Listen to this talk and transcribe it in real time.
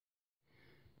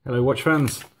Hello watch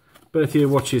fans, Berthier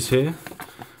Watches here,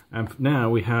 and now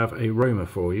we have a Roma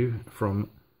for you from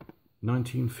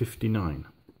 1959.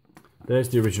 There's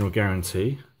the original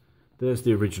guarantee, there's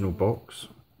the original box.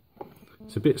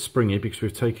 It's a bit springy because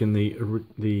we've taken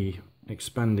the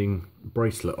expanding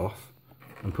bracelet off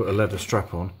and put a leather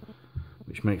strap on,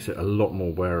 which makes it a lot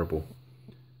more wearable.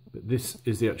 But this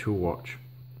is the actual watch.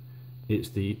 It's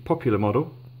the popular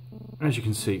model, as you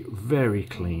can see, very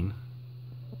clean.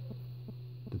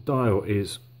 The dial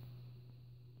is,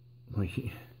 I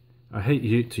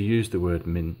hate to use the word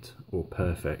mint or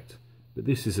perfect, but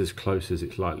this is as close as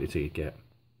it's likely to get.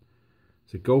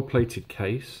 It's a gold-plated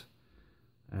case,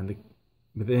 and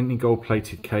with any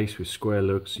gold-plated case with square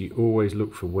lugs, you always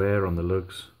look for wear on the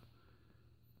lugs.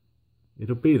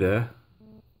 It'll be there,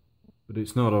 but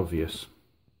it's not obvious.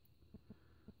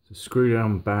 It's a screw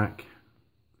down back,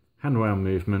 handrail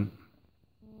movement.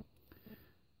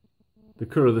 The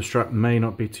colour of the strap may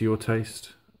not be to your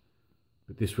taste,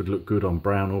 but this would look good on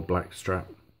brown or black strap.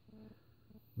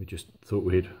 We just thought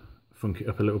we'd funk it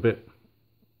up a little bit.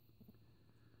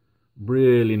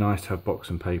 Really nice to have box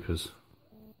and papers.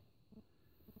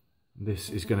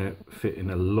 This is going to fit in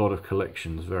a lot of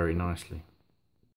collections very nicely.